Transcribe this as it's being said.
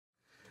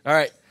All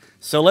right,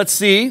 so let's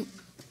see,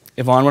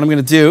 Yvonne, what I'm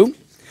going to do. I'm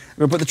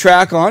going to put the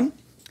track on,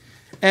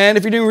 and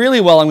if you're doing really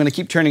well, I'm going to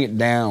keep turning it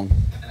down.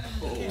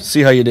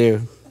 See how you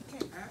do.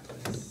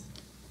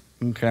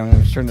 Okay, I'm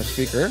going to turn the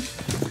speaker.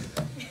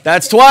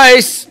 That's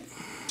twice.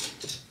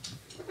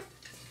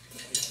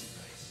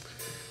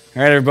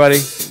 All right,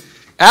 everybody.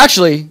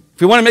 Actually,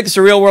 if we want to make this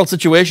a real-world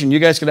situation, you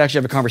guys could actually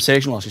have a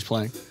conversation while she's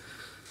playing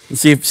and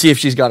see if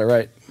she's got it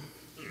right.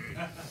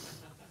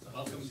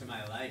 Welcome to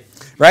my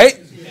life. Right?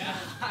 Yeah.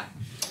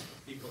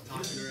 People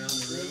talking around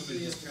the room and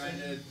just trying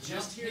to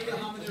just hear the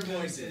hum of their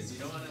voices. You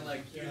don't want to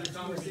hear the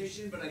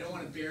conversation, but I don't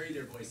want to bury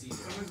their voice either.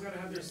 Someone's got to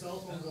have their cell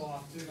phones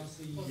off too.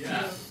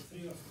 Yeah.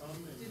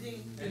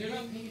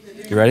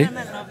 You ready?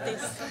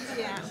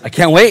 I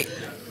can't wait.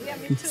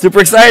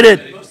 Super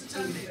excited. Most of the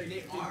time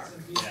they are.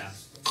 Yeah.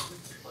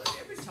 Well,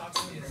 everybody talks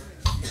on the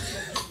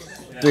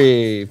internet.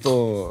 3,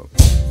 4.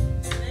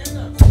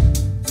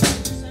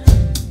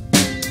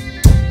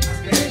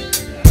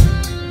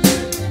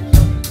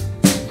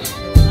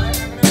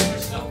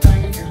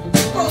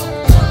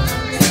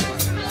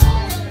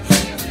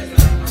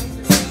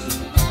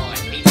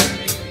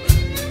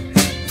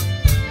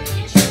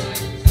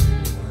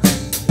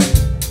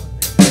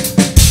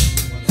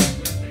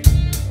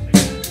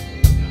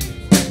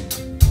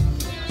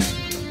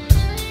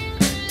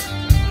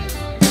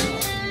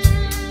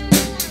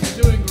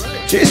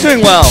 She's doing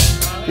well.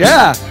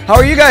 Yeah. How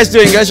are you guys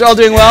doing? You guys are all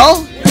doing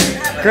well?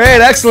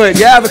 Great, excellent.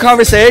 Yeah, have a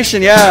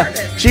conversation. Yeah.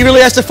 She really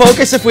has to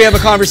focus if we have a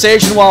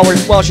conversation while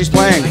she's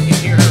playing.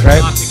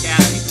 Right?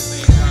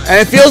 And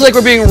it feels like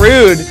we're being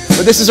rude,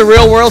 but this is a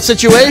real world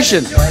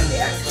situation.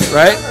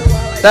 Right?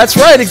 That's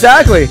right,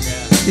 exactly.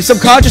 You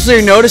subconsciously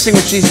are noticing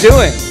what she's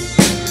doing.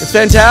 It's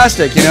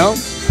fantastic, you know?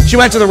 She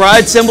went to the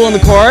ride cymbal in the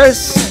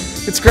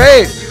chorus. It's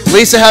great.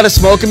 Lisa had a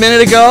smoke a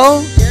minute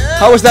ago.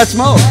 How was that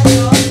smoke?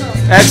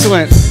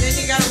 Excellent.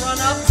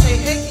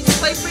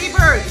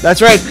 That's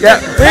right.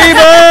 Yeah.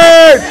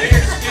 Freebird!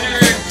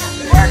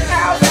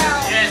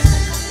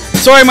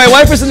 Sorry, my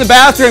wife was in the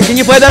bathroom. Can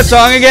you play that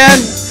song again?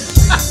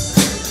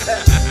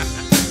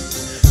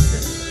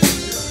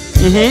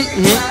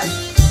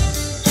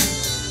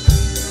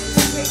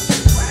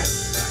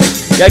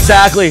 Yeah,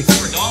 exactly.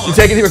 You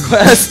take any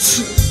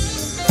requests?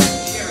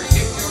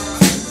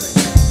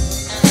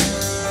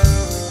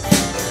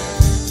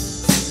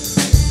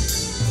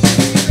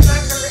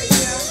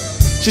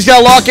 She's got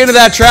to lock into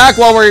that track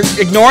while we're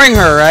ignoring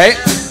her, right?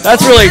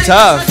 That's really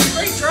tough.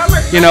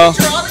 You know.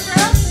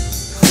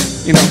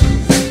 You know.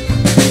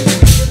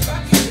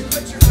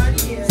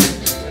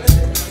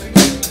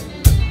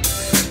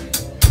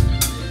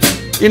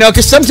 You know,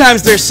 because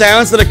sometimes there's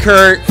sounds that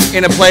occur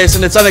in a place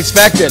and it's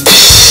unexpected,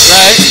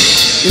 right?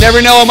 You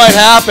never know what might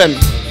happen.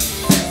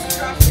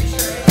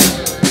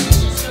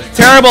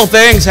 Terrible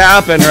things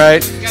happen,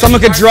 right? Someone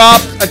could drop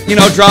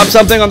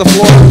something on the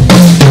floor.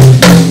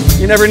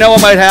 You never know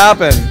what might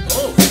happen.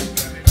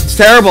 It's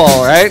terrible,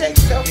 right?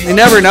 You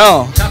never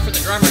know. It's tough for the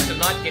drummer to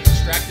not get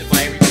distracted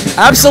by everything.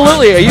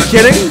 Absolutely. Are you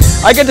kidding?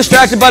 I get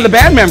distracted by the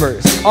band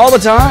members all the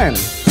time.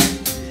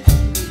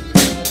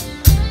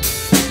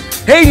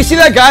 Hey, you see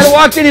that guy that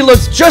walked in? He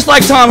looks just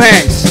like Tom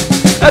Hanks.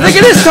 I think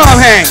it is Tom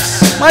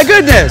Hanks. My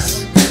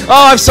goodness.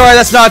 Oh, I'm sorry.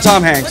 That's not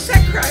Tom Hanks. What's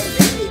that crying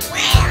baby?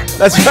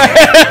 That's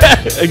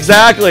right.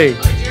 Exactly.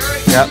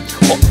 Yep.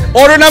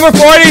 Order number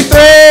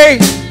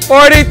 43.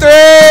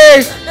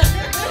 43.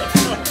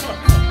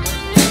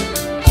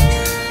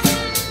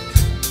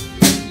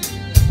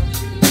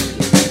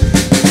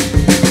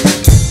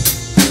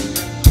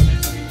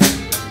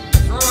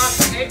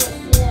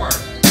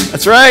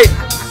 That's right.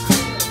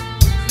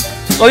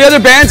 Well, the other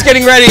band's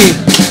getting ready.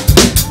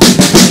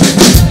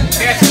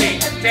 Testing.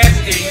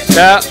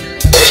 Yeah.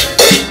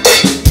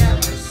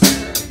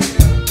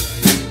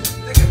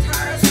 The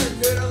guitarist is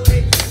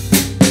literally.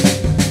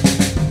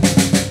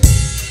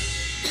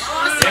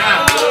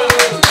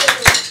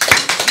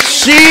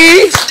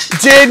 She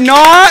did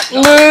not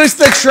lose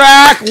the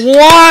track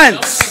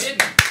once.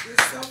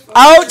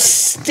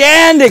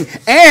 Outstanding.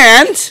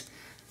 And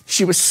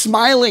she was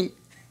smiling.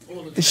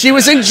 She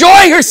was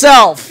enjoying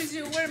herself. Because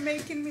you were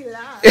making me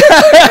laugh.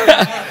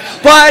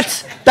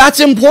 But that's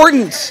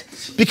important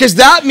because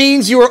that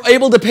means you were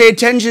able to pay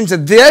attention to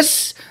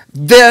this,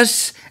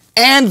 this,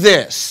 and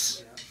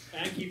this.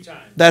 And keep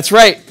time. That's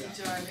right.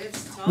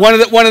 One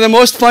of the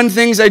most fun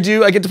things I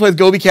do, I get to play with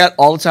Gobi Cat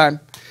all the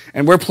time.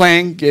 And we're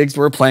playing gigs,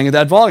 we're playing at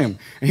that volume.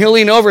 And he'll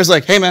lean over and is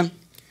like, hey man,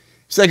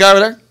 see that guy over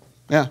there?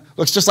 Yeah,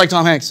 looks just like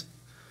Tom Hanks.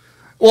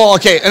 Well,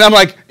 okay. And I'm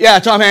like, yeah,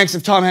 Tom Hanks,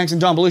 if Tom Hanks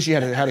and John Belushi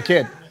had a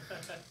kid.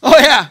 Oh,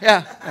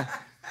 yeah.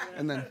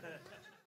 And then